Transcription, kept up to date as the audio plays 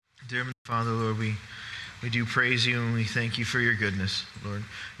Dear Heavenly Father, Lord, we do praise you and we thank you for your goodness, Lord.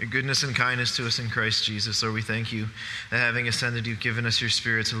 Your goodness and kindness to us in Christ Jesus. Lord, we thank you that having ascended, you've given us your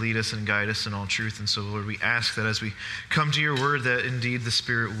Spirit to lead us and guide us in all truth. And so, Lord, we ask that as we come to your word, that indeed the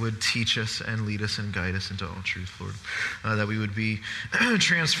Spirit would teach us and lead us and guide us into all truth, Lord. That we would be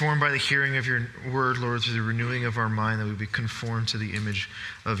transformed by the hearing of your word, Lord, through the renewing of our mind, that we would be conformed to the image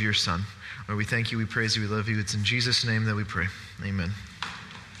of your Son. Lord, we thank you, we praise you, we love you. It's in Jesus' name that we pray. Amen.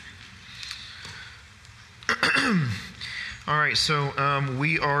 All right, so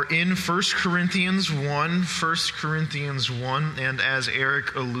we are in 1 Corinthians 1, and as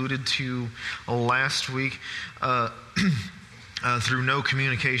Eric alluded to last week, through no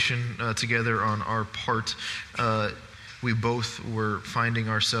communication together on our part, we both were finding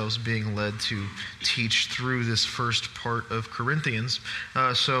ourselves being led to teach through this first part of Corinthians.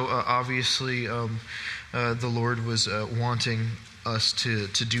 So obviously the Lord was wanting us to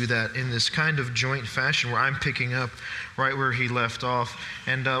do that in this kind of joint fashion where I'm picking up right where he left off.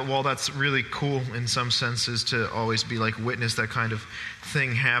 And while that's really cool in some senses to always be like witness that kind of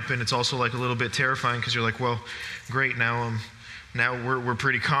thing happen, it's also like a little bit terrifying because you're like, well, great, now we're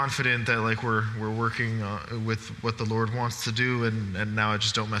pretty confident that like we're working with what the Lord wants to do, and now I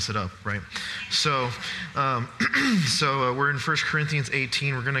just don't mess it up, right? So we're in 1 Corinthians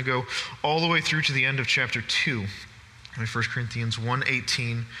 18. We're going to go all the way through to the end of chapter 2. 1 Corinthians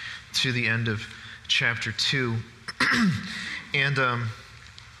 1:18 to the end of chapter 2. And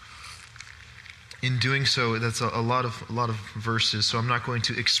in doing so, that's a lot of verses, so I'm not going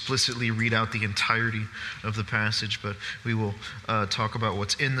to explicitly read out the entirety of the passage, but we will talk about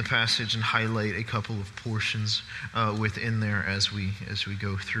what's in the passage and highlight a couple of portions within there as we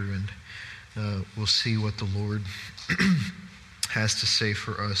go through, and we'll see what the Lord has to say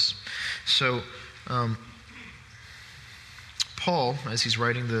for us. So, Paul, as he's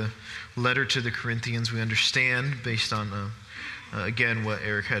writing the letter to the Corinthians, we understand, based on, again, what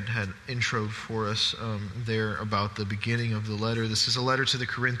Eric had introed for us there about the beginning of the letter. This is a letter to the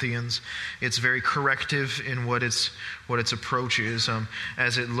Corinthians. It's very corrective in what its approach is,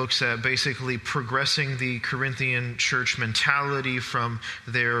 as it looks at basically progressing the Corinthian church mentality from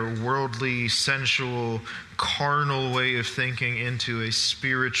their worldly, sensual, carnal way of thinking into a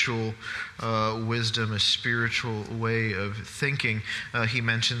spiritual wisdom, a spiritual way of thinking. He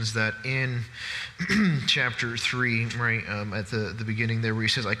mentions that in chapter 3, right, at the beginning there, where he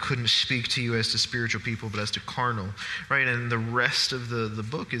says, I couldn't speak to you as to spiritual people, but as to carnal, right? And the rest of the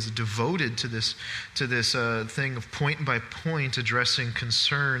book is devoted to this thing of point by point addressing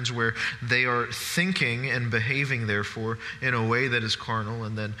concerns where they are thinking and behaving, therefore, in a way that is carnal,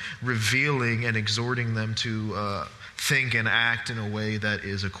 and then revealing and exhorting them to think and act in a way that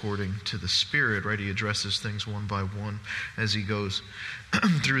is according to the Spirit, right? He addresses things one by one as he goes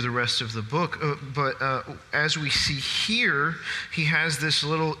through the rest of the book. But as we see here, he has this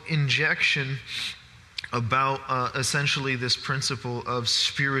little injection about essentially this principle of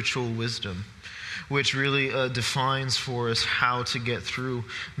spiritual wisdom, which really defines for us how to get through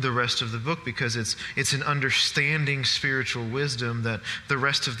the rest of the book, because it's an understanding spiritual wisdom that the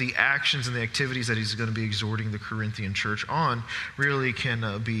rest of the actions and the activities that he's going to be exhorting the Corinthian church on really can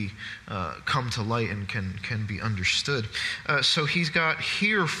come to light and can be understood. So he's got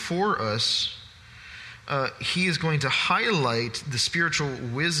here for us, he is going to highlight the spiritual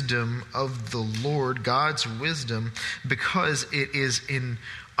wisdom of the Lord, God's wisdom, because it is in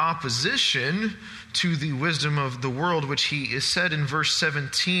opposition to the wisdom of the world, which he is said in verse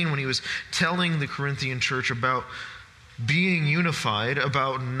 17 when he was telling the Corinthian church about being unified,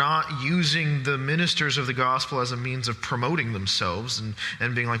 about not using the ministers of the gospel as a means of promoting themselves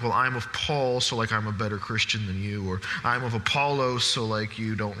and being like, well, I'm of Paul, so like I'm a better Christian than you, or I'm of Apollos, so like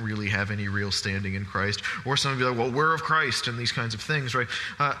you don't really have any real standing in Christ, or some would be like, well, we're of Christ, and these kinds of things, right?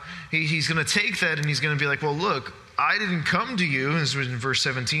 He's going to take that and he's going to be like, well, look, I didn't come to you, as in verse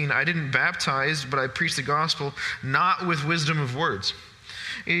 17, I didn't baptize, but I preached the gospel, not with wisdom of words.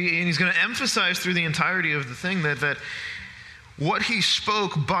 And he's going to emphasize through the entirety of the thing that what he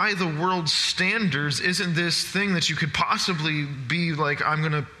spoke by the world's standards isn't this thing that you could possibly be like, I'm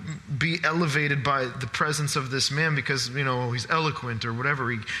going to be elevated by the presence of this man because, he's eloquent or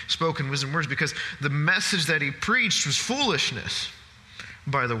whatever. He spoke in wisdom words, because the message that he preached was foolishness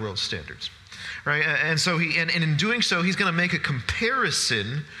by the world's standards. Right, and so in doing so, he's going to make a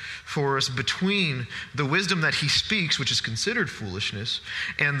comparison for us between the wisdom that he speaks, which is considered foolishness,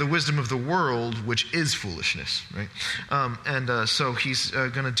 and the wisdom of the world, which is foolishness. Right, so he's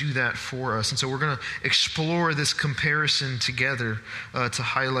going to do that for us, and so we're going to explore this comparison together to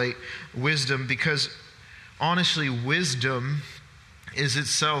highlight wisdom, because honestly, wisdom is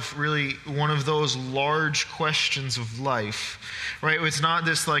itself really one of those large questions of life, right? It's not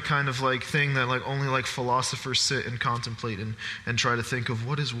this kind of thing that only philosophers sit and contemplate and try to think of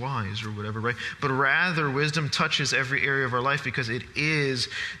what is wise or whatever, right? But rather, wisdom touches every area of our life because it is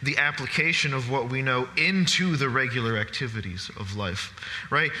the application of what we know into the regular activities of life,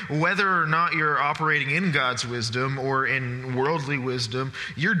 right? Whether or not you're operating in God's wisdom or in worldly wisdom,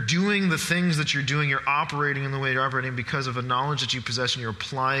 you're doing the things that you're doing, you're operating in the way you're operating because of a knowledge that you possess and you're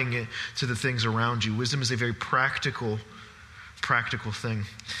applying it to the things around you. Wisdom is a very practical thing,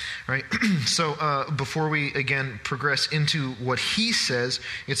 right? So before we again progress into what he says,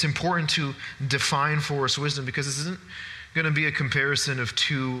 it's important to define for us wisdom, because this isn't going to be a comparison of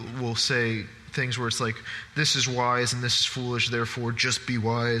two, we'll say, things where it's this is wise and this is foolish, therefore just be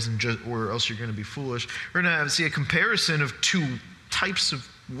wise or else you're going to be foolish. We're going to see a comparison of two types of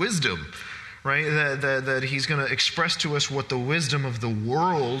wisdom, right? That he's going to express to us what the wisdom of the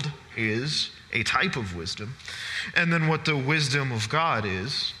world is, a type of wisdom, and then what the wisdom of God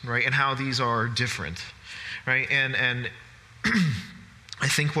is, right? And how these are different, right? And I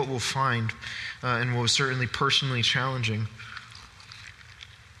think what we'll find, and what was certainly personally challenging,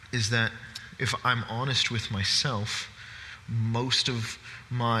 is that if I'm honest with myself, most of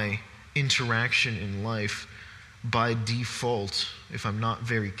my interaction in life by default, if I'm not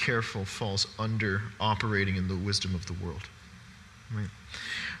very careful, falls under operating in the wisdom of the world,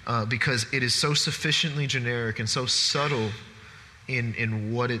 right? Because it is so sufficiently generic and so subtle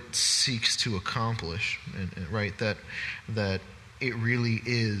in what it seeks to accomplish, and right, that it really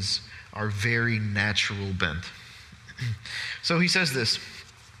is our very natural bent. So he says this.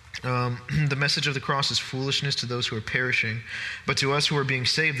 The message of the cross is foolishness to those who are perishing, but to us who are being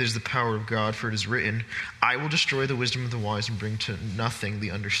saved there's the power of God, for it is written, I will destroy the wisdom of the wise and bring to nothing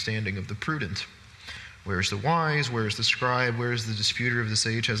the understanding of the prudent. Where is the wise? Where is the scribe? Where is the disputer of this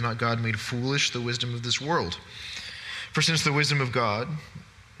age? Has not God made foolish the wisdom of this world? For since in the wisdom of God,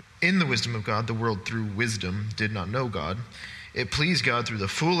 the world through wisdom did not know God, it pleased God through the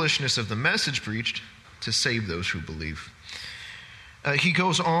foolishness of the message preached to save those who believe. He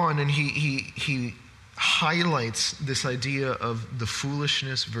goes on and he highlights this idea of the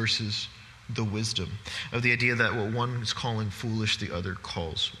foolishness versus the wisdom, of the idea that what one is calling foolish, the other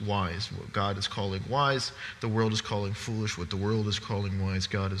calls wise. What God is calling wise, the world is calling foolish. What the world is calling wise,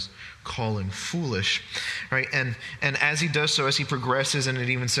 God is calling foolish, right? And as he does so, as he progresses, and it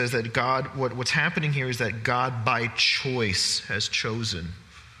even says that God, what's happening here is that God by choice has chosen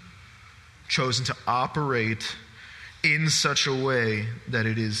to operate in such a way that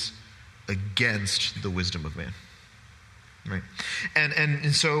it is against the wisdom of man. Right,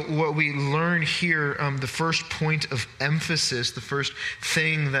 and so what we learn here, the first point of emphasis, the first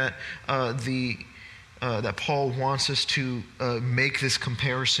thing that that Paul wants us to make this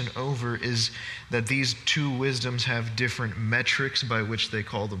comparison over, is that these two wisdoms have different metrics by which they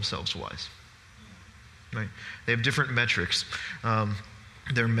call themselves wise. Right, they have different metrics.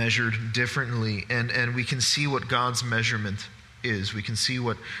 They're measured differently, and we can see what God's measurement is. We can see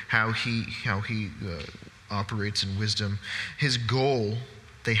how he operates in wisdom. His goal,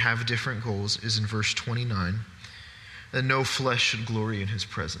 they have different goals, is in verse 29, that no flesh should glory in his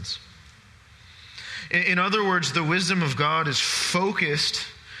presence. In other words, the wisdom of God is focused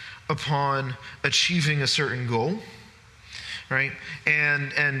upon achieving a certain goal, right?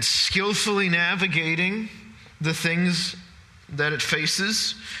 And skillfully navigating the things that it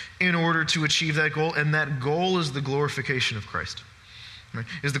faces in order to achieve that goal, and that goal is the glorification of Christ, right?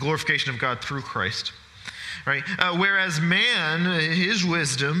 Is the glorification of God through Christ. Right? Whereas man, his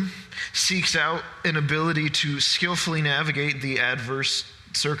wisdom, seeks out an ability to skillfully navigate the adverse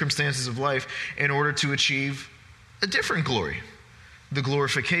circumstances of life in order to achieve a different glory, the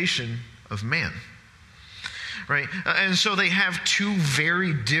glorification of man. Right? And so they have two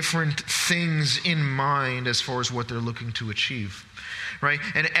very different things in mind as far as what they're looking to achieve. Right?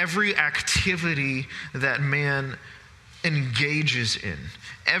 And every activity that man engages in,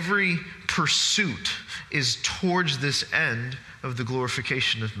 every pursuit, is towards this end of the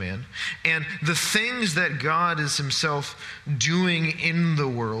glorification of man. And the things that God is himself doing in the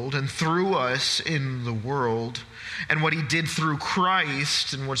world and through us in the world, and what he did through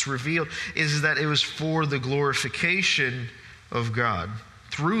Christ and what's revealed, is that it was for the glorification of God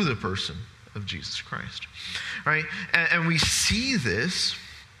through the person of Jesus Christ. Right? And we see this,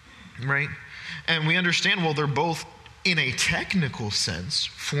 right? And we understand, well, they're both, in a technical sense,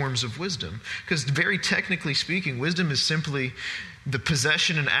 forms of wisdom. Because very technically speaking, wisdom is simply the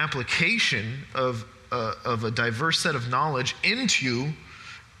possession and application of a diverse set of knowledge into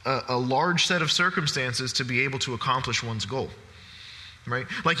a large set of circumstances to be able to accomplish one's goal. right?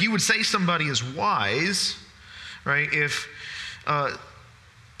 Like you would say somebody is wise, right, if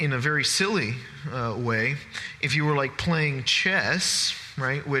in a very silly way, if you were like playing chess,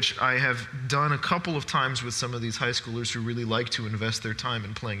 right, which I have done a couple of times with some of these high schoolers who really like to invest their time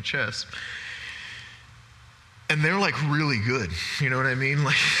in playing chess. And they're like really good, you know what I mean?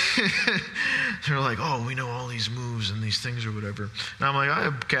 Like they're like, oh, we know all these moves and these things or whatever. And I'm like, I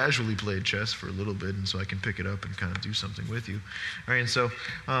have casually played chess for a little bit, and so I can pick it up and kind of do something with you. All right, and so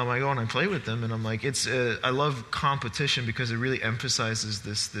I go and I play with them, and I'm like, I love competition because it really emphasizes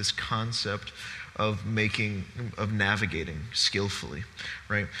this concept of navigating skillfully,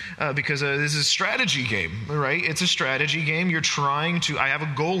 right? Because this is a strategy game, right? It's a strategy game. You're trying to, I have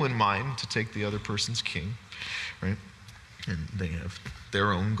a goal in mind to take the other person's king, right? And they have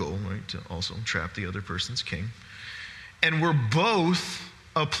their own goal, right, to also trap the other person's king. And we're both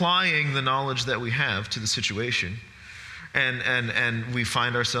applying the knowledge that we have to the situation. And we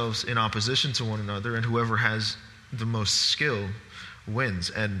find ourselves in opposition to one another, and whoever has the most skill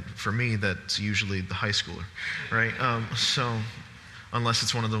wins. And for me, that's usually the high schooler, right? So unless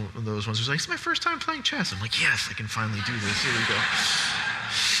it's one of those ones who's like, it's my first time playing chess. I'm like, yes, I can finally do this. Here we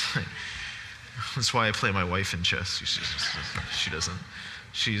go. That's why I play my wife in chess.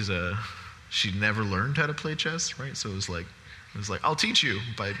 She never learned how to play chess, right? So it was like, I'll teach you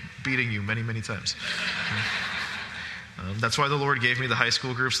by beating you many, many times. That's why the Lord gave me the high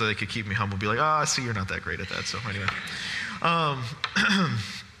school group, so they could keep me humble. Be like, see, you're not that great at that. So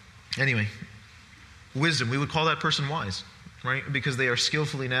anyway, wisdom. We would call that person wise, right? Because they are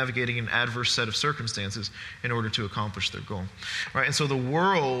skillfully navigating an adverse set of circumstances in order to accomplish their goal, right? And so the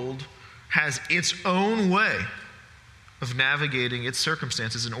world has its own way of navigating its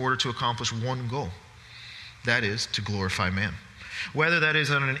circumstances in order to accomplish one goal. That is to glorify man. Whether that is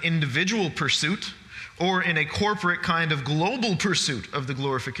on an individual pursuit or in a corporate kind of global pursuit of the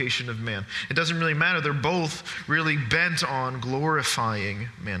glorification of man. It doesn't really matter. They're both really bent on glorifying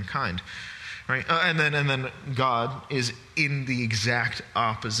mankind. Right? And then God is in the exact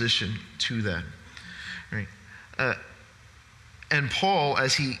opposition to that. Right? And Paul,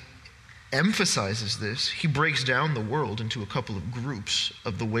 as he emphasizes this, he breaks down the world into a couple of groups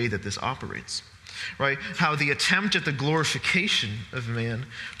of the way that this operates. Right? How the attempt at the glorification of man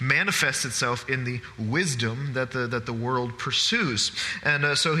manifests itself in the wisdom that the world pursues.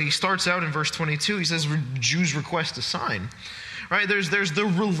 And so he starts out in verse 22. He says, Jews request a sign. Right? There's the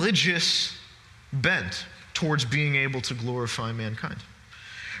religious bent towards being able to glorify mankind.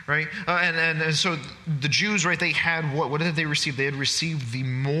 Right? And so the Jews, right, they had what did they receive? They had received the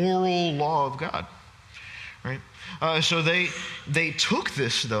moral law of God. Right? So they took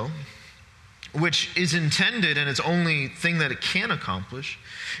this, though, which is intended, and its only thing that it can accomplish,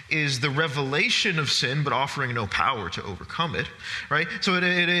 is the revelation of sin, but offering no power to overcome it, right? So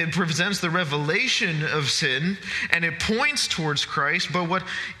it presents the revelation of sin, and it points towards Christ, but what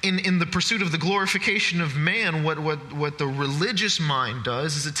in the pursuit of the glorification of man, what the religious mind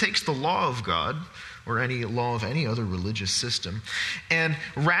does is it takes the law of God, or any law of any other religious system, and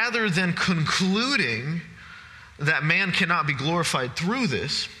rather than concluding that man cannot be glorified through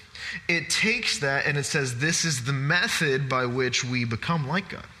this, it takes that and it says this is the method by which we become like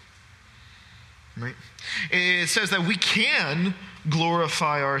God. Right? It says that we can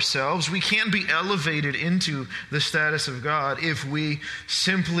glorify ourselves. We can be elevated into the status of God if we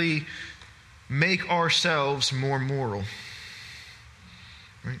simply make ourselves more moral.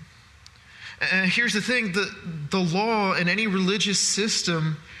 Right? And here's the thing, the law in any religious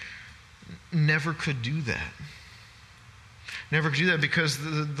system never could do that. Never could do that because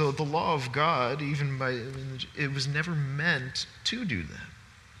the law of God, it was never meant to do that.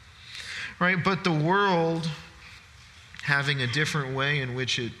 Right? But the world, having a different way in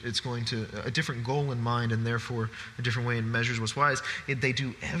which it's going to, a different goal in mind, and therefore a different way it measures what's wise, they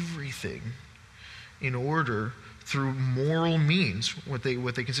do everything in order, through moral means, what they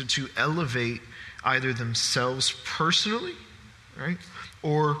consider to elevate either themselves personally, right,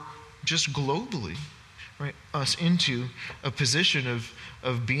 or just globally, right, us into a position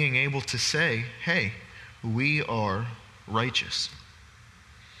of being able to say, hey, we are righteous.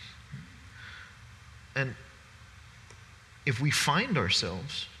 And if we find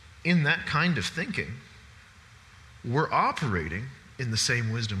ourselves in that kind of thinking, we're operating in the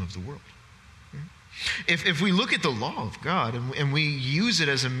same wisdom of the world. If we look at the law of God and we use it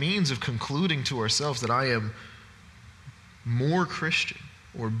as a means of concluding to ourselves that I am more Christian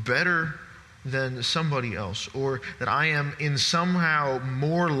or better than somebody else, or that I am in somehow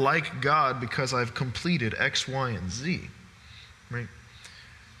more like God because I've completed X, Y, and Z, right?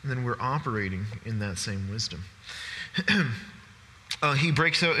 And then we're operating in that same wisdom. He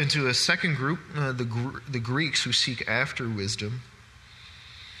breaks out into a second group, the Greeks who seek after wisdom.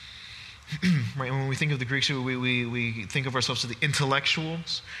 Right, when we think of the Greeks, we think of ourselves as the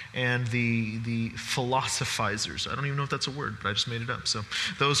intellectuals and the philosophizers. I don't even know if that's a word, but I just made it up. So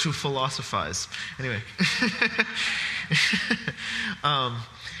those who philosophize. Anyway.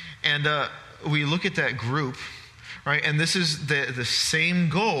 We look at that group, right? And this is the same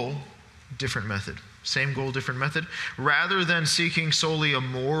goal, different method. Same goal, different method. Rather than seeking solely a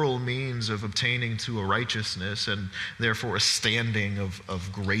moral means of obtaining to a righteousness and therefore a standing of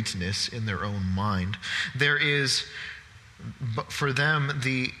greatness in their own mind, there is, for them,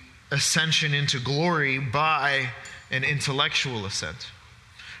 the ascension into glory by an intellectual ascent,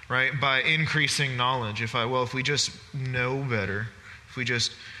 right? By increasing knowledge. If we just know better, if we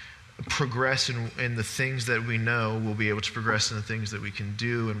just progress in the things that we know, we'll be able to progress in the things that we can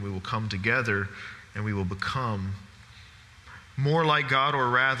do, and we will come together and we will become more like God, or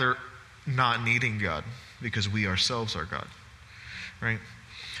rather not needing God, because we ourselves are God, right?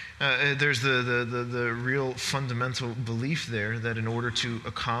 There's the real fundamental belief there that in order to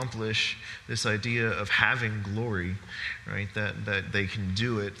accomplish this idea of having glory, right, that they can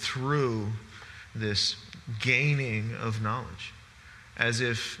do it through this gaining of knowledge, as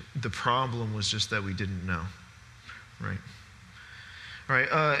if the problem was just that we didn't know, right? Right.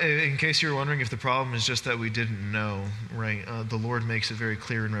 In case you're wondering if the problem is just that we didn't know, right, the Lord makes it very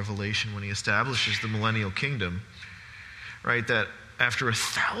clear in Revelation when he establishes the millennial kingdom, right, that after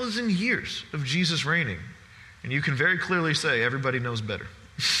 1,000 years of Jesus reigning, and you can very clearly say everybody knows better.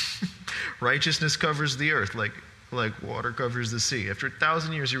 Righteousness covers the earth like water covers the sea. After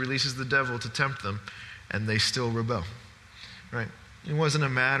 1,000 years, he releases the devil to tempt them, and they still rebel, right? It wasn't a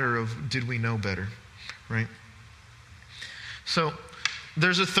matter of did we know better, right? So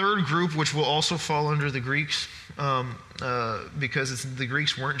there's a third group which will also fall under the Greeks, because the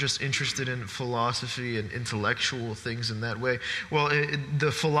Greeks weren't just interested in philosophy and intellectual things in that way. Well, the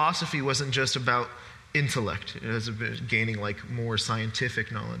philosophy wasn't just about intellect. It was gaining like more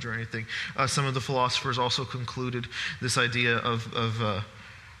scientific knowledge or anything. Some of the philosophers also concluded this idea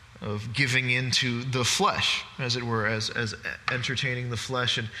of giving into the flesh, as it were, as entertaining the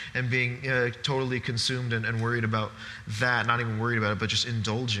flesh and being totally consumed and worried about that, not even worried about it, but just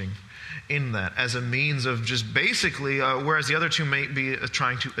indulging in that as a means of just basically, whereas the other two may be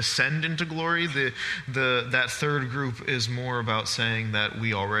trying to ascend into glory, that third group is more about saying that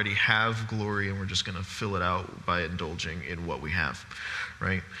we already have glory and we're just going to fill it out by indulging in what we have,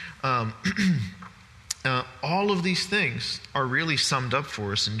 right? All of these things are really summed up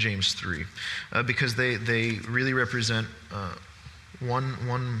for us in James 3, because they really represent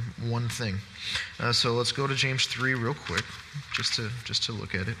one thing. So let's go to James 3 real quick, just to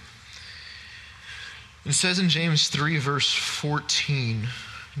look at it. It says in James 3, verse 14,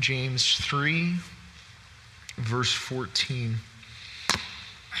 James 3, verse 14,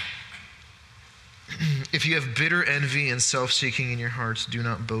 if you have bitter envy and self-seeking in your hearts, do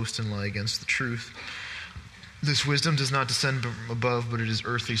not boast and lie against the truth. This wisdom does not descend from above, but it is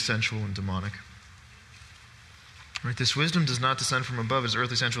earthly, sensual, and demonic. Right? This wisdom does not descend from above, it is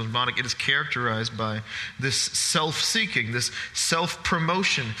earthly, sensual, and demonic. It is characterized by this self-seeking, this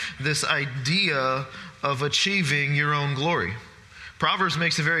self-promotion, this idea of achieving your own glory. Proverbs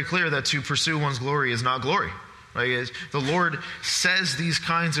makes it very clear that to pursue one's glory is not glory. Right? The Lord says these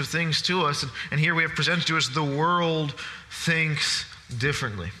kinds of things to us, and here we have presented to us the world thinks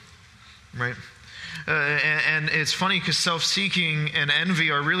differently. Right? And it's funny because self-seeking and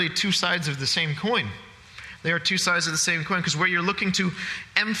envy are really two sides of the same coin. They are two sides of the same coin, because where you're looking to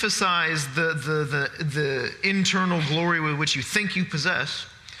emphasize the internal glory with which you think you possess,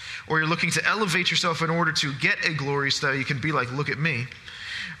 or you're looking to elevate yourself in order to get a glory so that you can be like, look at me,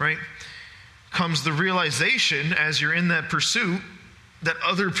 right? Comes the realization as you're in that pursuit that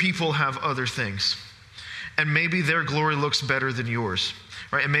other people have other things. And maybe their glory looks better than yours.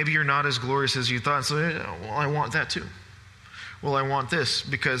 Right? And maybe you're not as glorious as you thought. So, well, I want that too. Well, I want this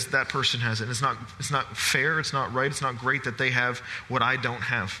because that person has it. And it's not fair. It's not right. It's not great that they have what I don't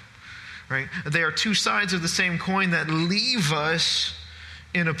have. Right? They are two sides of the same coin that leave us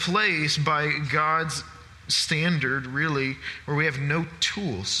in a place by God's standard, really, where we have no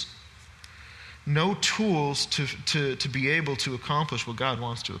tools. No tools to be able to accomplish what God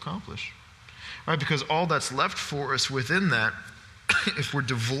wants to accomplish. Right? Because all that's left for us within that, if we're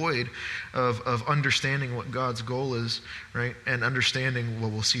devoid of understanding what God's goal is, right, and understanding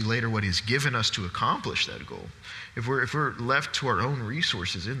what we'll see later, what He's given us to accomplish that goal, if we're left to our own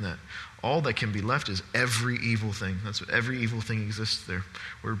resources in that, all that can be left is every evil thing. That's what every evil thing exists there.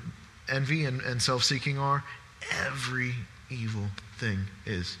 Where envy and self-seeking are, every evil thing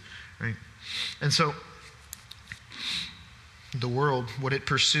is, right? And so the world, what it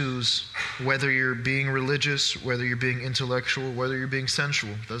pursues, whether you're being religious, whether you're being intellectual, whether you're being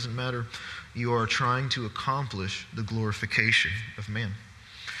sensual, doesn't matter. You are trying to accomplish the glorification of man.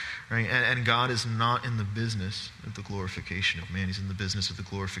 Right? And God is not in the business of the glorification of man. He's in the business of the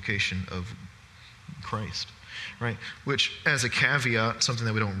glorification of Christ. Right? Which, as a caveat, something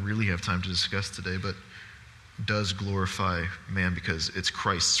that we don't really have time to discuss today, but does glorify man because it's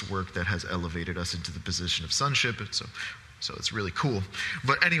Christ's work that has elevated us into the position of sonship. So it's really cool.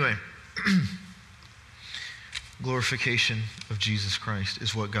 But anyway, glorification of Jesus Christ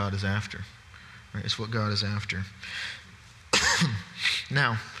is what God is after. Right? It's what God is after.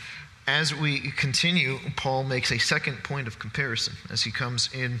 Now, as we continue, Paul makes a second point of comparison as he comes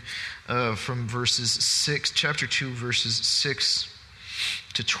in from chapter 2, verses 6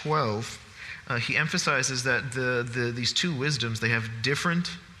 to 12. He emphasizes that these two wisdoms, they have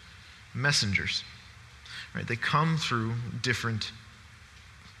different messengers. Right? They come through different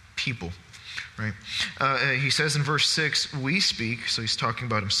people. Right? He says in verse 6, we speak, so he's talking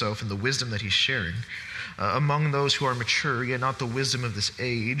about himself and the wisdom that he's sharing, among those who are mature, yet not the wisdom of this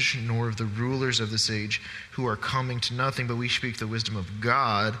age, nor of the rulers of this age who are coming to nothing, but we speak the wisdom of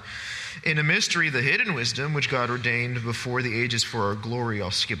God. In a mystery, the hidden wisdom, which God ordained before the ages for our glory.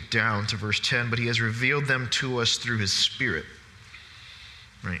 I'll skip down to verse 10, but he has revealed them to us through his Spirit.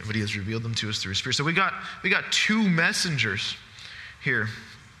 Right? But he has revealed them to us through his Spirit. So we got two messengers here.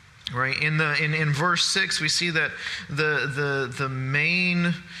 Right? In verse 6, we see that the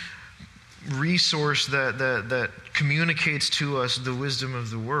main resource that communicates to us the wisdom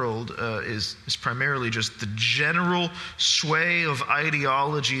of the world is primarily just the general sway of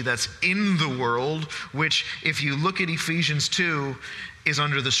ideology that's in the world, which, if you look at Ephesians 2, is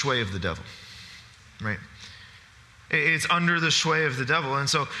under the sway of the devil. Right? It's under the sway of the devil. And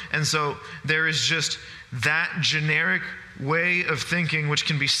so there is just that generic way of thinking, which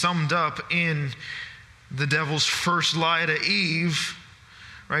can be summed up in the devil's first lie to Eve,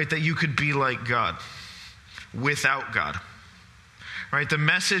 right? That you could be like God without God. Right? The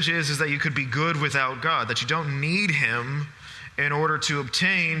message is that you could be good without God, that you don't need him in order to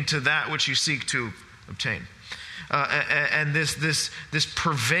obtain to that which you seek to obtain. And this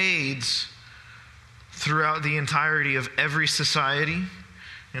pervades throughout the entirety of every society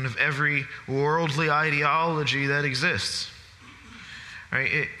and of every worldly ideology that exists.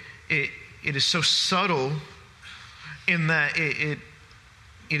 Right? It is so subtle in that it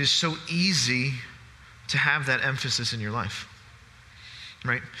is so easy to have that emphasis in your life.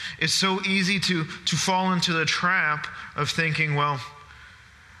 Right? It's so easy to fall into the trap of thinking, well,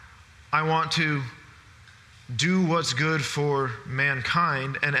 I want to do what's good for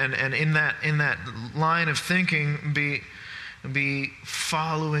mankind, and in that line of thinking be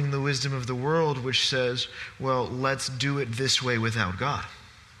following the wisdom of the world, which says, well, let's do it this way without God.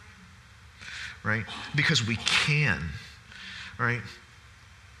 Right? Because we can. Right?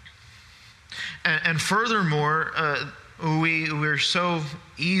 And furthermore, we're so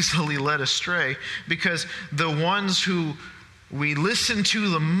easily led astray because the ones who we listen to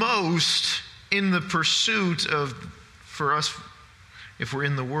the most in the pursuit of, for us, if we're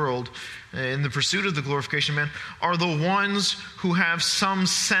in the world, in the pursuit of the glorification of man, are the ones who have some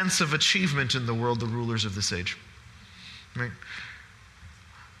sense of achievement in the world, the rulers of this age. Right?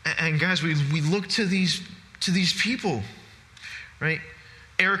 And guys, we look to these people, right?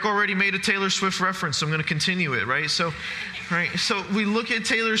 Eric already made a Taylor Swift reference, so I'm going to continue it, right? So we look at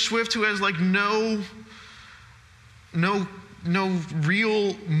Taylor Swift, who has like no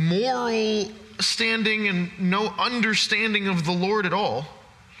real moral standing and no understanding of the Lord at all,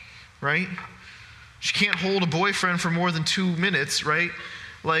 right? She can't hold a boyfriend for more than 2 minutes, right?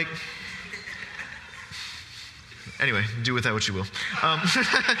 Like, anyway, do with that what you will.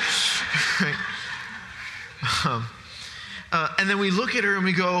 Right? And then we look at her and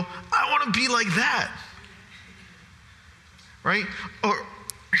we go, I want to be like that, right?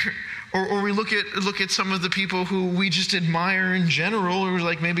 Or we look at some of the people who we just admire in general, or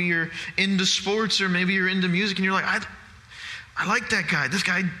like maybe you're into sports or maybe you're into music and you're like, I like that guy. This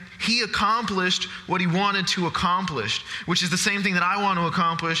guy, he accomplished what he wanted to accomplish, which is the same thing that I want to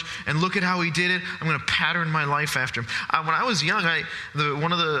accomplish, and look at how he did it. I'm going to pattern my life after him. When I was young,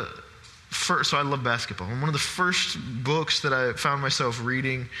 so I love basketball. And one of the first books that I found myself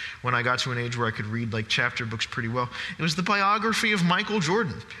reading when I got to an age where I could read like chapter books pretty well, it was the biography of Michael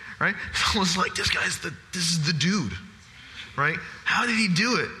Jordan, right? I was like, this is the dude, right? How did he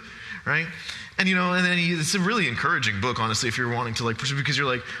do it, right? And then it's a really encouraging book, honestly, if you're wanting to pursue, because you're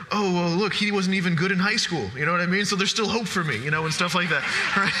like, oh, well, look, he wasn't even good in high school. You know what I mean? So there's still hope for me, and stuff like that,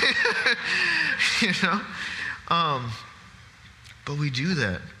 right? But we do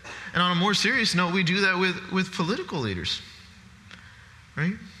that. And on a more serious note, we do that with political leaders,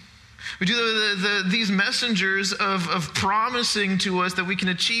 right? We do that with these messengers of promising to us that we can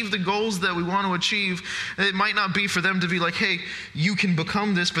achieve the goals that we want to achieve. It might not be for them to be like, hey, you can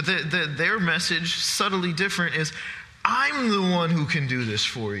become this, but their message, subtly different, is, I'm the one who can do this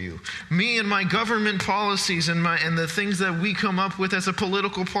for you. Me and my government policies and the things that we come up with as a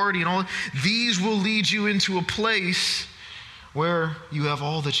political party and all, these will lead you into a place where you have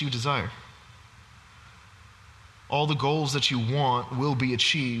all that you desire. All the goals that you want will be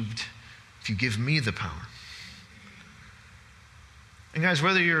achieved if you give me the power. And guys,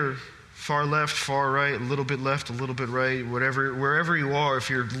 whether you're far left, far right, a little bit left, a little bit right, whatever, wherever you are, if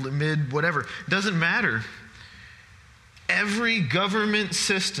you're mid, whatever, doesn't matter. Every government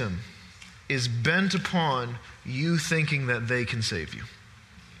system is bent upon you thinking that they can save you.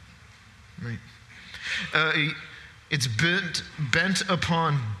 Right? It's bent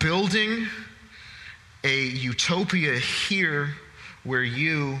upon building a utopia here where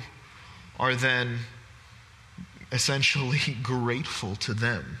you are then essentially grateful to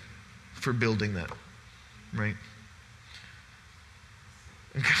them for building that, right?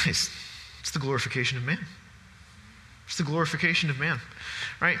 And guys, it's the glorification of man. It's the glorification of man,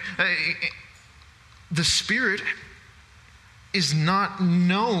 right? The Spirit is not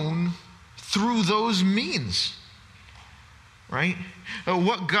known through those means. Right?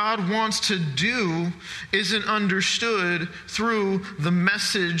 What God wants to do isn't understood through the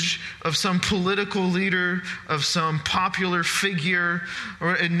message of some political leader, of some popular figure,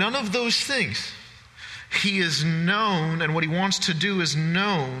 or none of those things. He is known, and what he wants to do is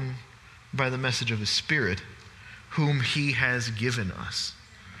known by the message of his Spirit, whom he has given us.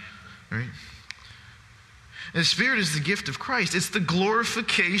 Right? And the Spirit is the gift of Christ. It's the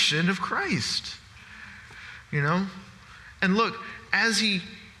glorification of Christ. And look, as he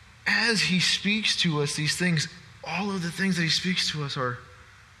speaks to us these things, all of the things that he speaks to us are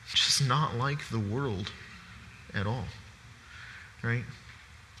just not like the world at all, right?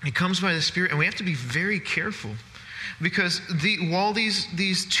 It comes by the Spirit, and we have to be very careful, because while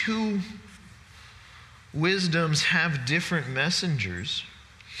these two wisdoms have different messengers,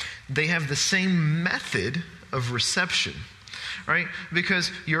 they have the same method of reception, right?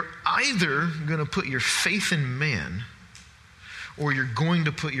 Because you're either going to put your faith in man, or you're going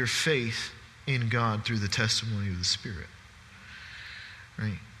to put your faith in God through the testimony of the Spirit,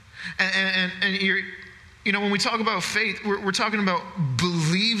 right? And you're, when we talk about faith, we're talking about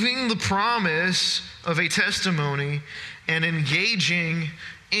believing the promise of a testimony and engaging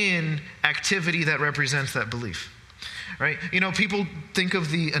in activity that represents that belief, right? People think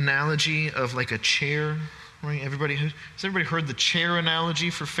of the analogy of like a chair. Right? Has everybody heard the chair analogy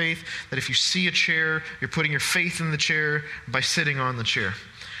for faith? That if you see a chair, you're putting your faith in the chair by sitting on the chair.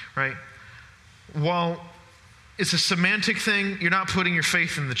 Right? While it's a semantic thing, you're not putting your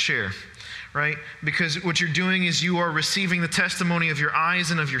faith in the chair. Right? Because what you're doing is you are receiving the testimony of your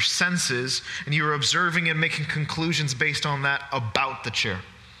eyes and of your senses, and you are observing and making conclusions based on that about the chair.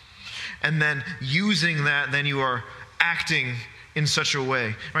 And then using that, then you are acting in such a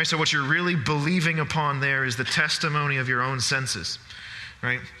way, right? So what you're really believing upon there is the testimony of your own senses,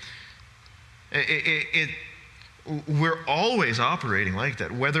 right? We're always operating like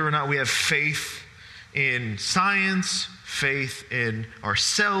that, whether or not we have faith in science, faith in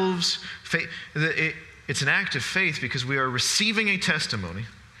ourselves. It's an act of faith because we are receiving a testimony,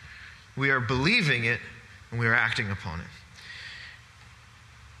 we are believing it, and we are acting upon it.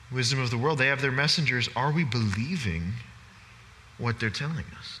 Wisdom of the world, they have their messengers. Are we believing what they're telling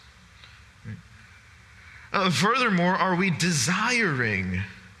us? Right? Furthermore, are we desiring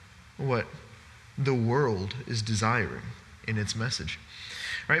what the world is desiring in its message?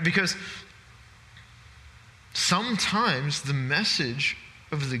 Right? Because sometimes the message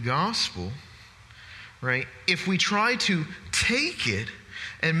of the gospel, right, if we try to take it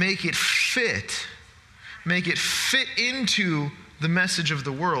and make it fit into the message of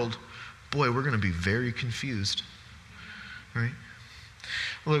the world, boy, we're going to be very confused. Right?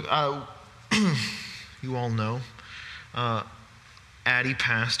 Look, you all know, Addie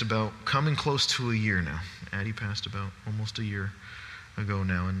passed about coming close to a year now. Addie passed about almost a year ago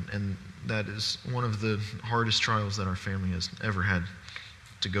now, and that is one of the hardest trials that our family has ever had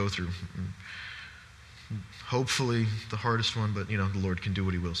to go through. Hopefully the hardest one, but the Lord can do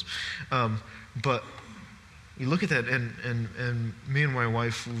what he wills. But you look at that, and me and my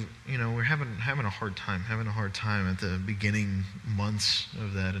wife, we're having a hard time at the beginning months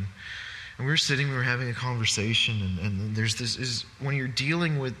of that, and we were having a conversation, and there's this is when you're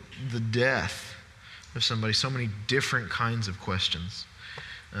dealing with the death of somebody, so many different kinds of questions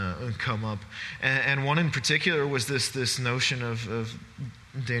come up, and one in particular was this notion of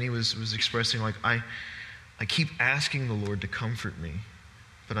Danny was expressing, like, I keep asking the Lord to comfort me,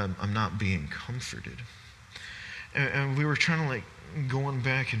 but I'm not being comforted. And we were trying to, going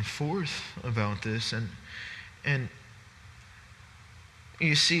back and forth about this. And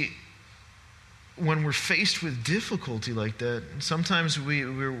you see, when we're faced with difficulty like that, sometimes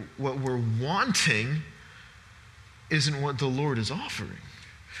what we're wanting isn't what the Lord is offering.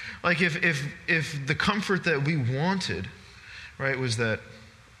 Like if the comfort that we wanted, right, was that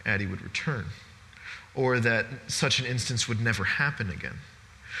Addie would return, or that such an instance would never happen again,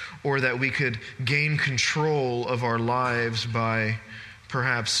 or that we could gain control of our lives by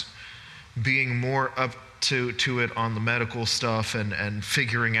perhaps being more up to it on the medical stuff and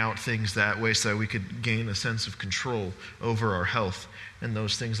figuring out things that way so that we could gain a sense of control over our health and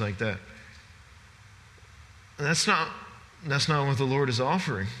those things like that. And that's not what the Lord is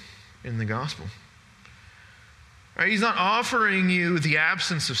offering in the gospel. Right? He's not offering you the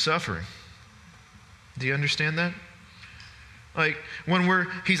absence of suffering. Do you understand that? Like,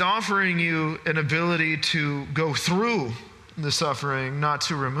 he's offering you an ability to go through the suffering, not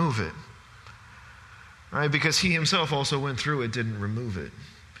to remove it. Right? Because he himself also went through it, didn't remove it.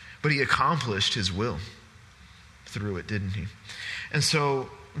 But he accomplished his will through it, didn't he? And so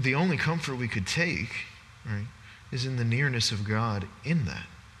the only comfort we could take, right, is in the nearness of God in that.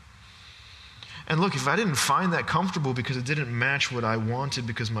 And look, if I didn't find that comfortable because it didn't match what I wanted,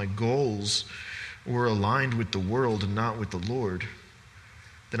 because my goals were aligned with the world and not with the Lord,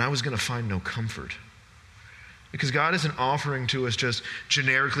 then I was going to find no comfort. Because God isn't offering to us just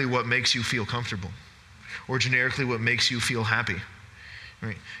generically what makes you feel comfortable, or generically what makes you feel happy.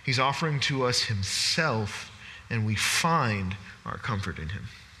 Right? He's offering to us himself, and we find our comfort in him.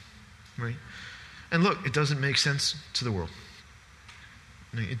 Right? And look, it doesn't make sense to the world.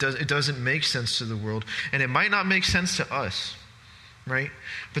 It doesn't make sense to the world, and it might not make sense to us, right?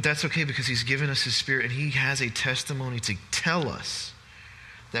 But that's okay, because he's given us his Spirit, and he has a testimony to tell us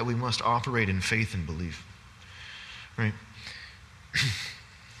that we must operate in faith and believe, right?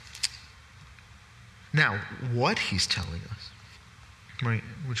 Now, what he's telling us, right,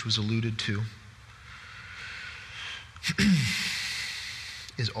 which was alluded to,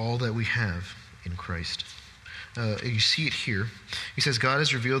 is all that we have in Christ. You see it here. He says, God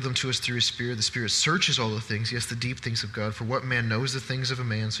has revealed them to us through his Spirit. The Spirit searches all the things, yes, the deep things of God. For what man knows the things of a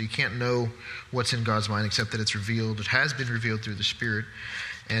man? So you can't know what's in God's mind except that it's revealed. It has been revealed through the Spirit.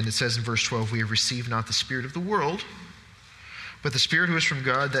 And it says in verse 12, we have received not the spirit of the world, but the Spirit who is from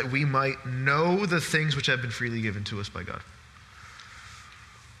God, that we might know the things which have been freely given to us by God.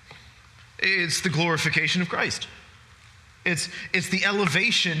 It's the glorification of Christ. It's the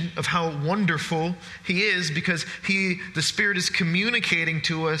elevation of how wonderful he is, because the Spirit is communicating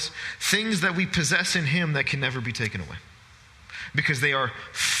to us things that we possess in him that can never be taken away, because they are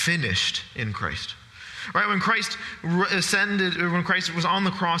finished in Christ. Right? When Christ ascended, or when Christ was on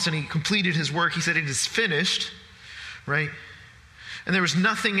the cross and he completed his work, he said, it is finished, right? And there was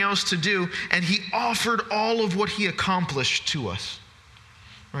nothing else to do, and he offered all of what he accomplished to us,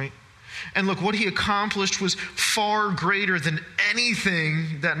 right? And look, what he accomplished was far greater than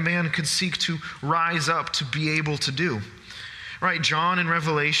anything that man could seek to rise up to be able to do. Right? John in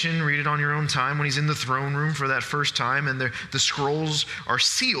Revelation, read it on your own time, when he's in the throne room for that first time and the scrolls are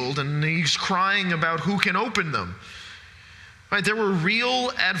sealed and he's crying about who can open them. Right? There were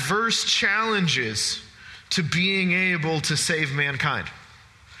real adverse challenges to being able to save mankind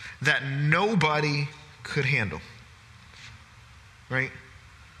that nobody could handle. Right?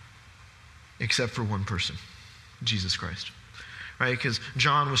 Except for one person, Jesus Christ. Right? Because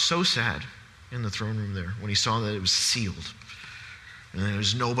John was so sad in the throne room there when he saw that it was sealed. And there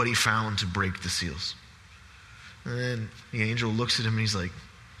was nobody found to break the seals. And then the angel looks at him and he's like,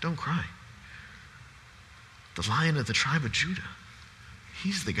 don't cry. The Lion of the tribe of Judah,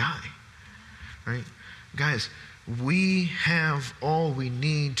 he's the guy. Right? Guys, we have all we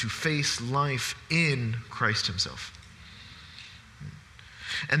need to face life in Christ himself.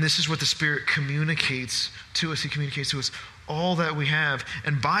 And this is what the Spirit communicates to us. He communicates to us all that we have.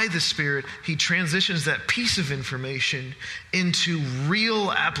 And by the Spirit, he transitions that piece of information into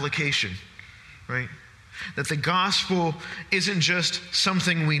real application, right? That the gospel isn't just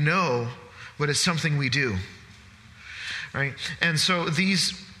something we know, but it's something we do, right? And so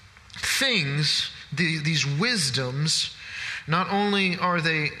these things these wisdoms, not only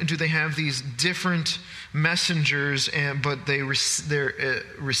do they have these different messengers, but they're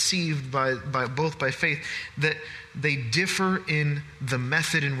received both by faith, that they differ in the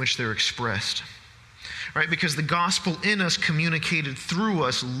method in which they're expressed. Right? Because the gospel in us, communicated through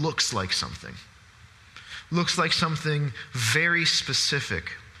us, looks like something. Looks like something very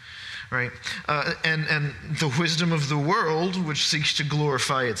specific. Right? And the wisdom of the world, which seeks to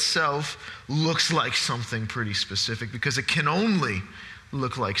glorify itself, looks like something pretty specific, because it can only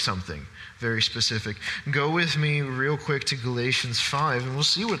look like something very specific. Go with me real quick to Galatians 5, and we'll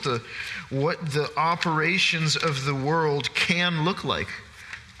see what the operations of the world can look like.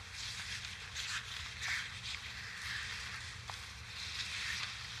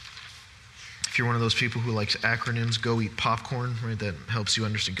 If you're one of those people who likes acronyms, go eat popcorn, right? That helps you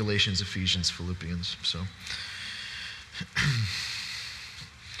understand Galatians, Ephesians, Philippians. So,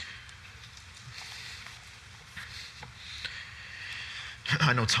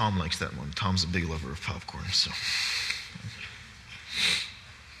 I know Tom likes that one. Tom's a big lover of popcorn, so.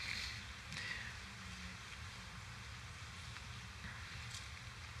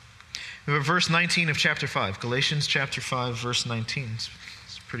 Verse 19 of chapter 5, Galatians chapter 5, verse 19.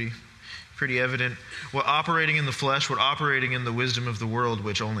 It's pretty evident what operating in the flesh, what operating in the wisdom of the world,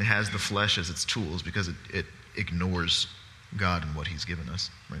 which only has the flesh as its tools because it ignores God and what he's given us.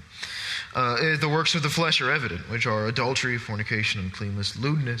 Right? The works of the flesh are evident, which are adultery, fornication, uncleanness,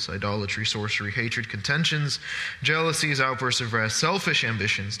 lewdness, idolatry, sorcery, hatred, contentions, jealousies, outbursts of wrath, selfish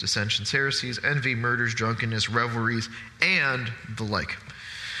ambitions, dissensions, heresies, envy, murders, drunkenness, revelries, and the like.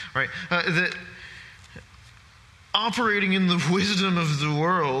 Right? That operating in the wisdom of the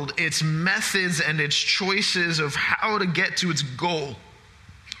world, its methods and its choices of how to get to its goal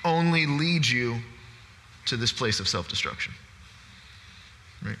only lead you to this place of self-destruction.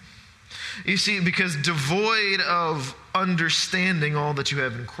 Right? You see, because devoid of understanding all that you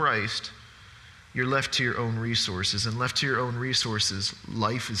have in Christ, you're left to your own resources. And left to your own resources,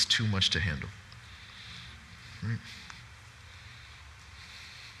 life is too much to handle. Right?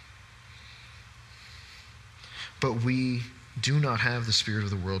 But we do not have the spirit of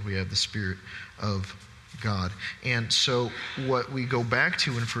the world. We have the Spirit of God. And so what we go back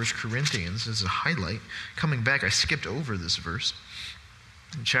to in 1 Corinthians is a highlight. Coming back, I skipped over this verse.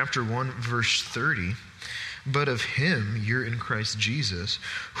 In chapter 1, verse 30, but of him, you're in Christ Jesus,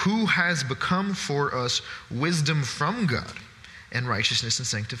 who has become for us wisdom from God, and righteousness and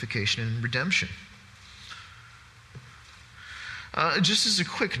sanctification and redemption. Just as a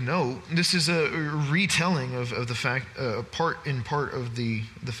quick note, this is a retelling of the fact, part of the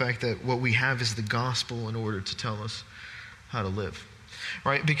fact that what we have is the gospel in order to tell us how to live,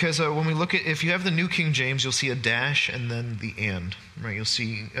 right? Because when we look at, if you have the New King James, you'll see a dash and then the and, right? You'll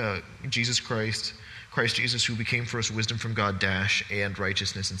see Christ Jesus, who became for us wisdom from God, dash, and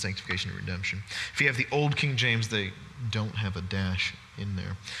righteousness and sanctification and redemption. If you have the Old King James, they don't have a dash in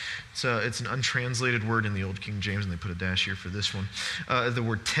there. It's an untranslated word in the Old King James, and they put a dash here for this one. The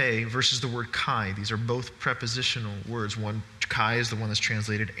word te versus the word kai. These are both prepositional words. One, kai, is the one that's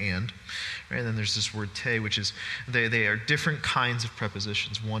translated and. Right? And then there's this word te, which is, they are different kinds of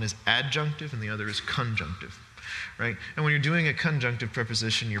prepositions. One is adjunctive, and the other is conjunctive. Right? And when you're doing a conjunctive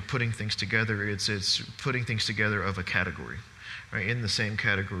preposition, you're putting things together. It's putting things together of a category, right? In the same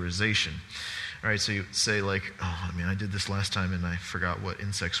categorization. All right, so you say like, I did this last time and I forgot what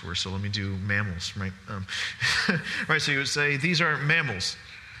insects were, so let me do mammals, right? Right, so you would say, these are mammals,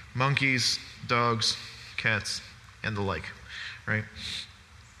 monkeys, dogs, cats, and the like, right?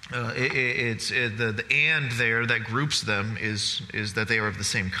 The and there that groups them is that they are of the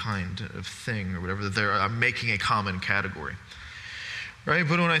same kind of thing or whatever, that they're making a common category. Right,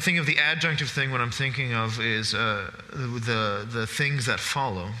 but when I think of the adjunctive thing, what I'm thinking of is the things that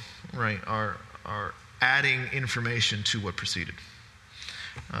follow, right, are adding information to what preceded.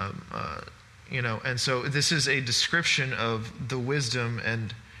 And so this is a description of the wisdom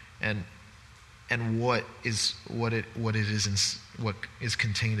and what is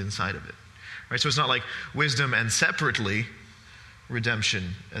contained inside of it. Right, so it's not like wisdom and separately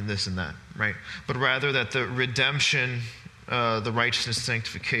redemption and this and that, right? But rather that the redemption, the righteousness,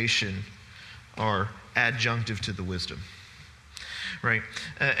 sanctification are adjunctive to the wisdom, right?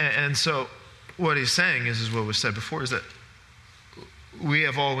 And so what he's saying is what was said before, is that we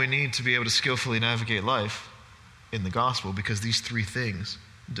have all we need to be able to skillfully navigate life in the gospel, because these three things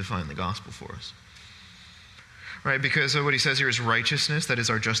define the gospel for us. Right? Because what he says here is righteousness, that is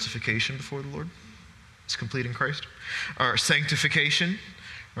our justification before the Lord. It's complete in Christ. Our sanctification,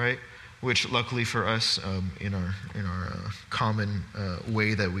 right? which luckily for us, in our common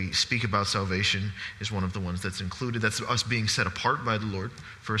way that we speak about salvation, is one of the ones that's included. That's us being set apart by the Lord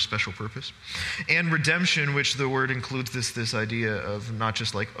for a special purpose. And redemption, which the word includes this idea of not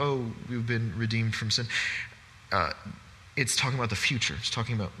just like, oh, we've been redeemed from sin. It's talking about the future. It's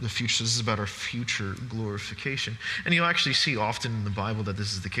talking about the future. So this is about our future glorification. And you'll actually see often in the Bible that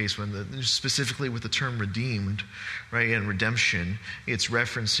this is the case when specifically with the term redeemed, right, and redemption, it's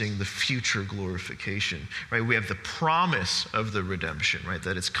referencing the future glorification, right? We have the promise of the redemption, right,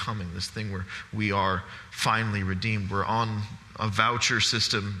 that it's coming, this thing where we are finally redeemed. We're on a voucher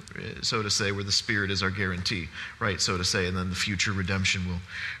system, so to say, where the Spirit is our guarantee, right, so to say, and then the future redemption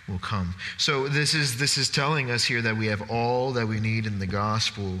will come. So this is telling us here that we have all that we need in the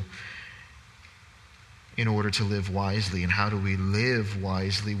gospel in order to live wisely. And how do we live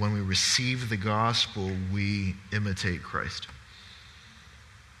wisely? When we receive the gospel, we imitate Christ.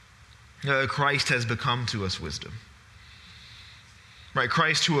 Christ has become to us wisdom. Right,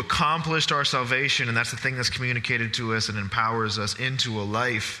 Christ who accomplished our salvation, and that's the thing that's communicated to us and empowers us into a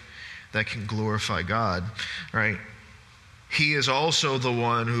life that can glorify God, right? He is also the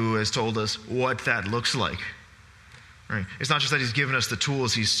one who has told us what that looks like, right? It's not just that he's given us the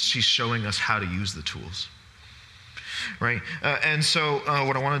tools, he's showing us how to use the tools, right? And so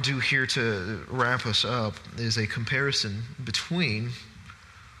what I want to do here to wrap us up is a comparison between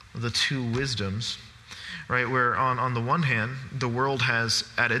the two wisdoms. Right, where on the one hand, the world has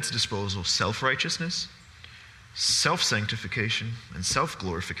at its disposal self-righteousness, self-sanctification, and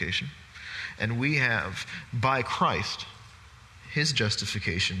self-glorification. And we have, by Christ, his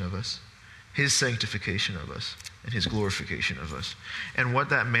justification of us, his sanctification of us, and his glorification of us. And what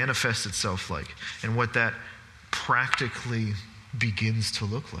that manifests itself like, and what that practically begins to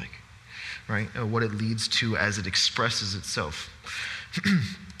look like. Right, what it leads to as it expresses itself.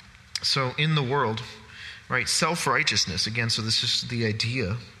 So in the world, right, self-righteousness, again, so this is the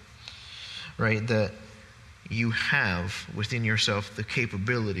idea, right, that you have within yourself the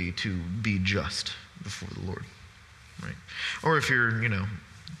capability to be just before the Lord, right? Or if you're,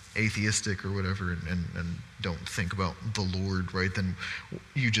 atheistic or whatever and don't think about the Lord, right, then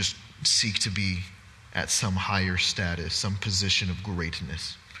you just seek to be at some higher status, some position of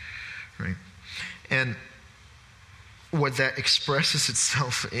greatness, right? And what that expresses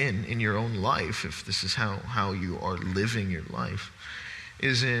itself in your own life, if this is how you are living your life,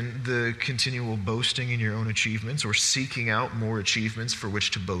 is in the continual boasting in your own achievements or seeking out more achievements for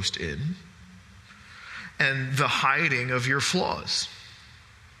which to boast in, and the hiding of your flaws,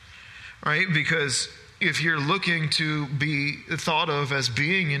 right? Because if you're looking to be thought of as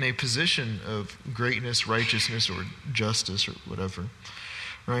being in a position of greatness, righteousness, or justice, or whatever,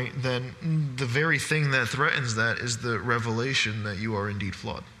 right, then the very thing that threatens that is the revelation that you are indeed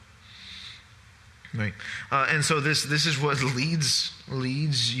flawed. Right? And so this is what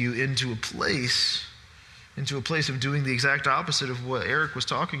leads you into a place of doing the exact opposite of what Eric was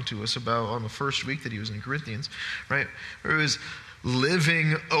talking to us about on the first week that he was in Corinthians, right? It was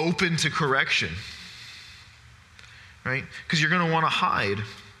living open to correction, right? Because you're going to want to hide.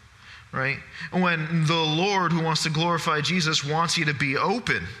 Right? When the Lord who wants to glorify Jesus wants you to be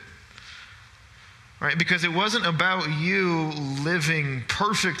open. Right? Because it wasn't about you living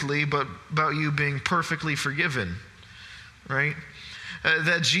perfectly, but about you being perfectly forgiven. Right?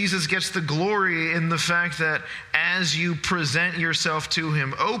 That Jesus gets the glory in the fact that as you present yourself to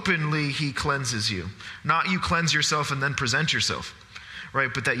him openly, he cleanses you. Not you cleanse yourself and then present yourself. Right?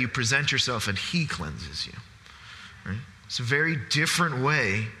 But that you present yourself and he cleanses you. Right? It's a very different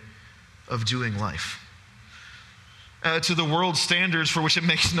way of doing life. To the world's standards, for which it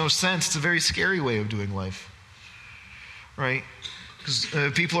makes no sense, it's a very scary way of doing life. Right? Because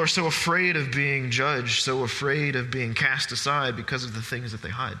people are so afraid of being judged, so afraid of being cast aside because of the things that they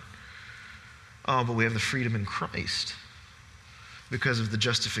hide. But we have the freedom in Christ because of the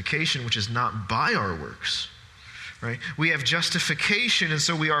justification, which is not by our works. Right? We have justification, and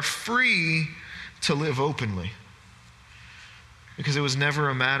so we are free to live openly. Because it was never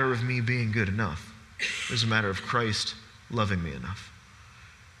a matter of me being good enough. It was a matter of Christ loving me enough.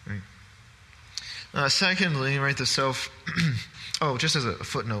 Right? Secondly, right, the self... just as a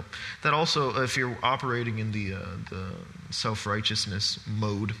footnote, that also, if you're operating in the self-righteousness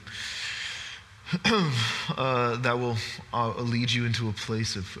mode, that will lead you into a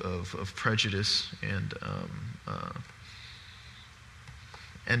place of prejudice and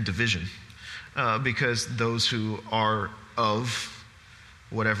division. Because those who are of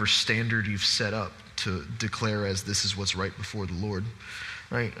whatever standard you've set up to declare as this is what's right before the Lord,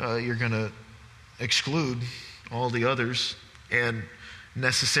 right? You're going to exclude all the others and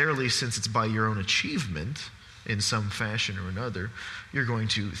necessarily, since it's by your own achievement in some fashion or another, you're going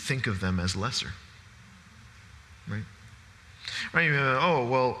to think of them as lesser. Right? Right? Oh,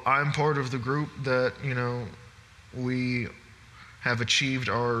 well, I'm part of the group that, we have achieved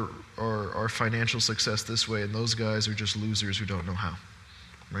our financial success this way, and those guys are just losers who don't know how.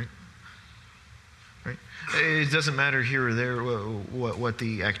 Right? Right? It doesn't matter here or there what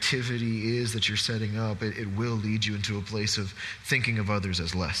the activity is that you're setting up. It will lead you into a place of thinking of others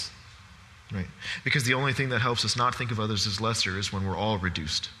as less. Right? Because the only thing that helps us not think of others as lesser is when we're all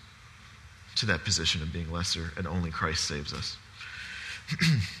reduced to that position of being lesser, and only Christ saves us.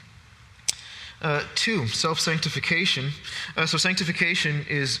 2, self-sanctification. So sanctification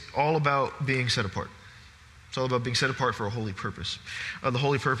is all about being set apart. It's all about being set apart for a holy purpose. The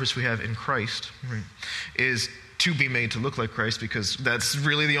holy purpose we have in Christ, right, is to be made to look like Christ, because that's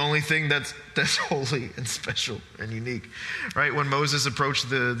really the only thing that's holy and special and unique. Right? When Moses approached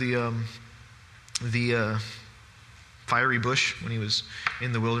the fiery bush when he was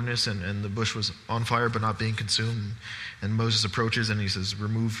in the wilderness, and the bush was on fire but not being consumed, and Moses approaches and he says,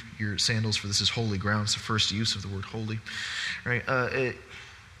 remove your sandals, for this is holy ground. It's the first use of the word holy. Right?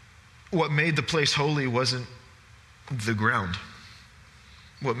 What made the place holy wasn't the ground.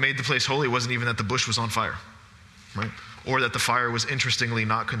 What made the place holy wasn't even that the bush was on fire, right? Or that the fire was interestingly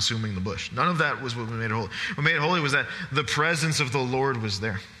not consuming the bush. None of that was what made it holy. What made it holy was that the presence of the Lord was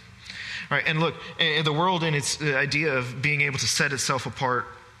there. Right? And look, the world in its idea of being able to set itself apart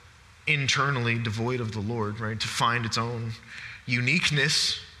internally, devoid of the Lord, right, to find its own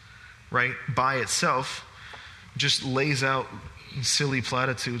uniqueness, right, by itself, just lays out silly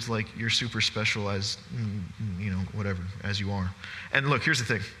platitudes like you're super special as, whatever, as you are. And look, here's the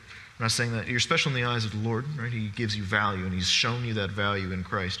thing. I'm not saying that you're special in the eyes of the Lord, right? He gives you value, and He's shown you that value in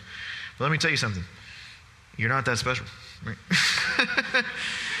Christ. But let me tell you something. You're not that special, right?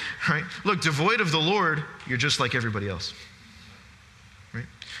 Right? Look, devoid of the Lord, you're just like everybody else. Right?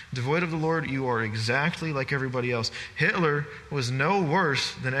 Devoid of the Lord, you are exactly like everybody else. Hitler was no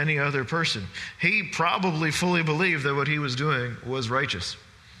worse than any other person. He probably fully believed that what he was doing was righteous.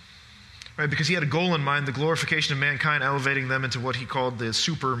 Right? Because he had a goal in mind, the glorification of mankind, elevating them into what he called the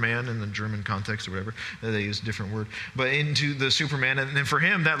Superman in the German context or whatever. They use a different word. But into the Superman. And then for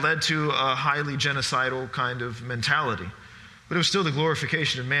him, that led to a highly genocidal kind of mentality. But it was still the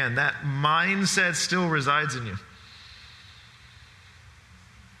glorification of man. That mindset still resides in you.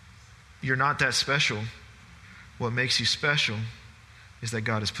 You're not that special. What makes you special is that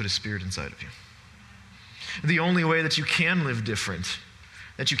God has put His Spirit inside of you. The only way that you can live different,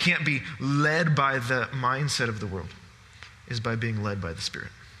 that you can't be led by the mindset of the world, is by being led by the Spirit.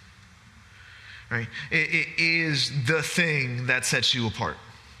 Right? It is the thing that sets you apart.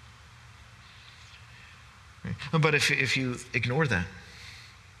 But if you ignore that,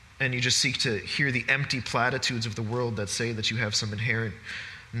 and you just seek to hear the empty platitudes of the world that say that you have some inherent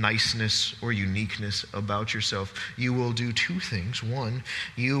niceness or uniqueness about yourself, you will do 2 things. 1,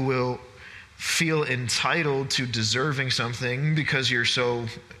 you will feel entitled to deserving something because you're so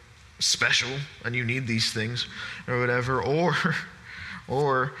special and you need these things or whatever,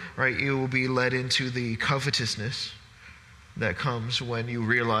 or right, you will be led into the covetousness that comes when you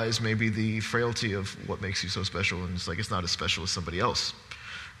realize maybe the frailty of what makes you so special, and it's like it's not as special as somebody else,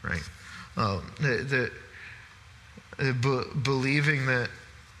 right? Believing that,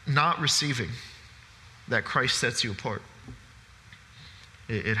 not receiving that Christ sets you apart,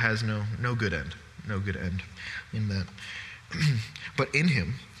 it has no good end in that. But in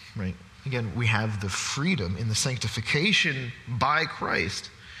Him, right? Again, we have the freedom in the sanctification by Christ.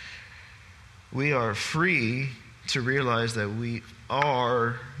 We are free to realize that we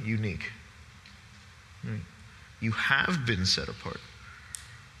are unique. Right? You have been set apart.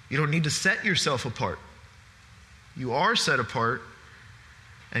 You don't need to set yourself apart. You are set apart,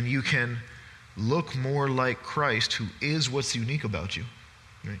 and you can look more like Christ, who is what's unique about you.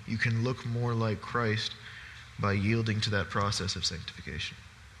 Right? You can look more like Christ by yielding to that process of sanctification,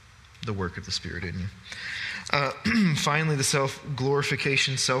 the work of the Spirit in you. Finally, the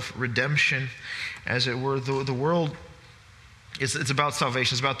self-glorification, self-redemption, as it were. The world, it's about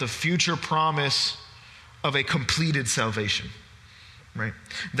salvation. It's about the future promise of a completed salvation, right?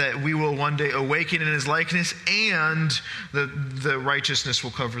 That we will one day awaken in His likeness, and the righteousness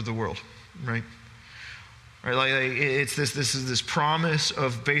will cover the world, right? Right, like it's this promise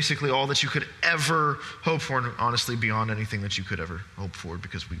of basically all that you could ever hope for, and honestly beyond anything that you could ever hope for,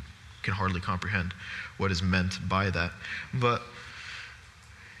 because we can hardly comprehend what is meant by that. But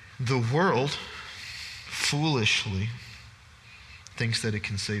the world foolishly thinks that it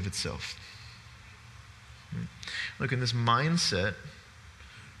can save itself. Right? Look, in this mindset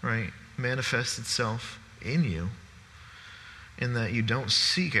right, manifests itself in you in that you don't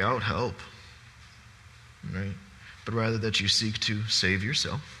seek out help, right, but rather that you seek to save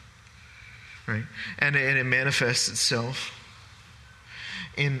yourself, right? And it manifests itself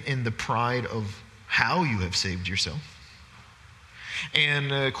in the pride of how you have saved yourself.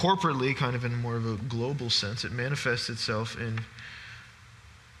 And corporately, kind of in more of a global sense, it manifests itself in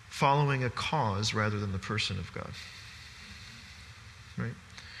following a cause rather than the person of God, right?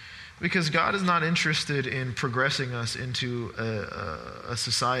 Because God is not interested in progressing us into a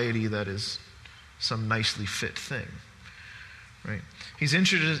society that is some nicely fit thing, right? He's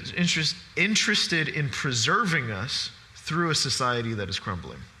interested in preserving us through a society that is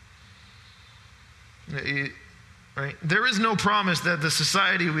crumbling. Right? There is no promise that the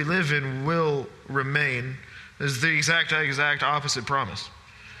society we live in will remain. It's the exact opposite promise.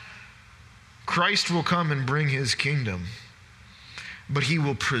 Christ will come and bring his kingdom, but he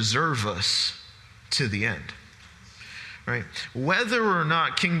will preserve us to the end. Right? Whether or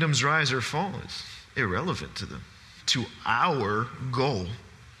not kingdoms rise or fall is irrelevant to our goal.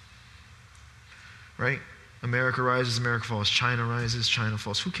 Right? America rises, America falls. China rises, China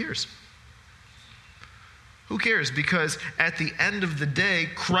falls. Who cares? Who cares? Because at the end of the day,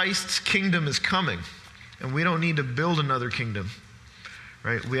 Christ's kingdom is coming. And we don't need to build another kingdom.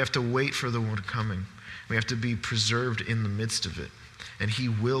 Right? We have to wait for the one coming. We have to be preserved in the midst of it. And he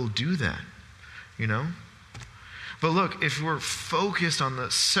will do that. You know? But look, if we're focused on the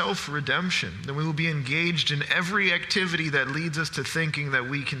self-redemption, then we will be engaged in every activity that leads us to thinking that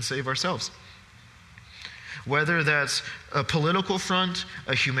we can save ourselves. Whether that's a political front,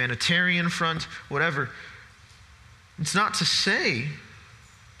 a humanitarian front, whatever. It's not to say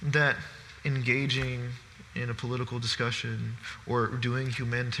that engaging in a political discussion or doing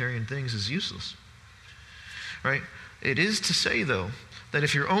humanitarian things is useless. Right? It is to say, though, that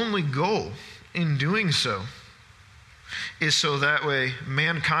if your only goal in doing so is so that way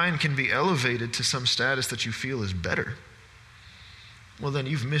mankind can be elevated to some status that you feel is better, well, then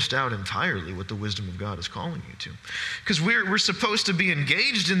you've missed out entirely what the wisdom of God is calling you to. Because we're supposed to be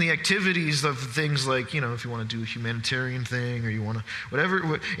engaged in the activities of things like, if you want to do a humanitarian thing or you want to,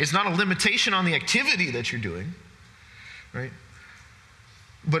 whatever. It's not a limitation on the activity that you're doing, right?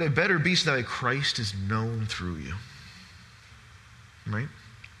 But it better be so that Christ is known through you, right?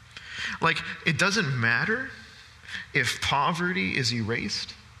 Like, it doesn't matter if poverty is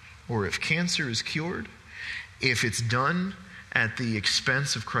erased or if cancer is cured, if it's done at the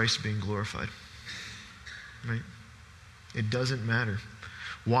expense of Christ being glorified. Right? It doesn't matter.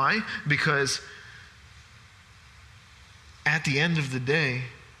 Why? Because at the end of the day,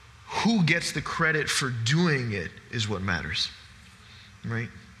 who gets the credit for doing it is what matters. Right?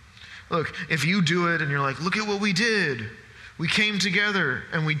 Look, if you do it and you're like, look at what we did. We came together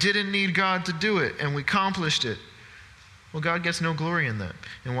and we didn't need God to do it and we accomplished it. Well, God gets no glory in that.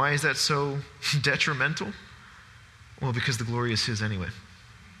 And why is that so detrimental? Well, because the glory is his anyway.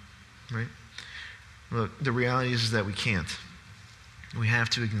 Right? Look, the reality is that we can't. We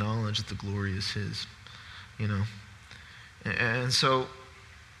have to acknowledge that the glory is his. And so,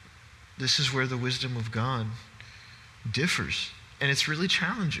 this is where the wisdom of God differs. And it's really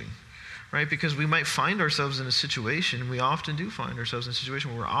challenging. Right? Because we might find ourselves in a situation, we often do find ourselves in a situation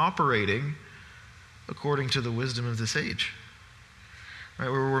where we're operating according to the wisdom of this age.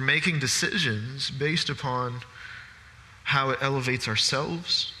 Right? Where we're making decisions based upon how it elevates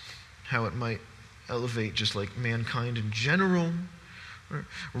ourselves, how it might elevate just like mankind in general, right?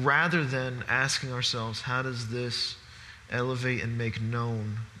 Rather than asking ourselves, how does this elevate and make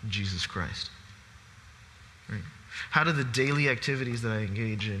known Jesus Christ? Right? How do the daily activities that I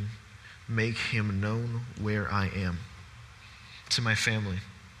engage in make him known where I am? To my family.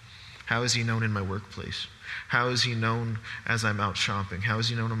 How is he known in my workplace? How is he known as I'm out shopping? How is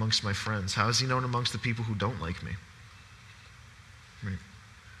he known amongst my friends? How is he known amongst the people who don't like me? Right.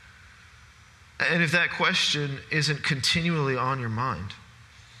 And if that question isn't continually on your mind,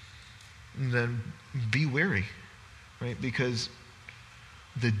 then be wary, right? Because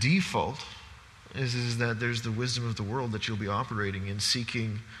the default is that there's the wisdom of the world that you'll be operating in,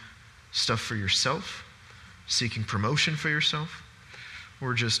 seeking stuff for yourself, seeking promotion for yourself,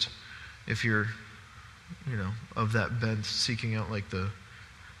 or just, if you're, of that bent, seeking out like the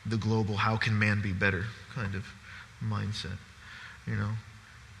global, how can man be better kind of mindset.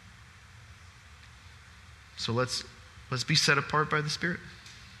 So let's be set apart by the Spirit,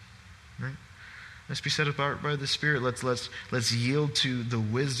 right? Let's be set apart by the Spirit. Let's yield to the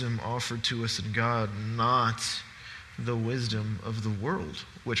wisdom offered to us in God, not the wisdom of the world,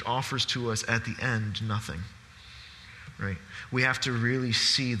 which offers to us at the end nothing. right? We have to really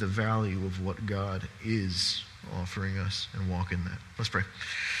see the value of what God is offering us and walk in that. Let's pray.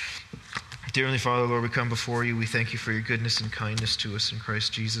 Dear Heavenly Father, Lord, we come before you. We thank you for your goodness and kindness to us in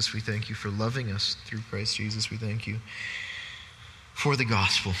Christ Jesus. We thank you for loving us through Christ Jesus. We thank you for the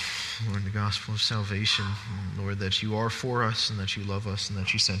gospel, Lord, the gospel of salvation. Lord, that you are for us and that you love us and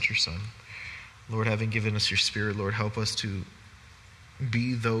that you sent your Son. Lord, having given us your Spirit, Lord, help us to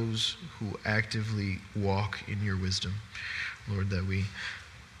be those who actively walk in your wisdom. Lord, that we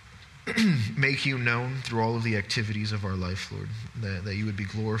make you known through all of the activities of our life, Lord, that you would be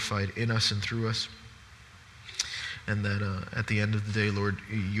glorified in us and through us, and that at the end of the day, Lord,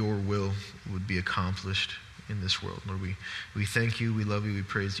 your will would be accomplished in this world. Lord, we thank you, we love you, we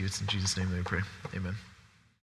praise you. It's in Jesus' name that we pray. Amen.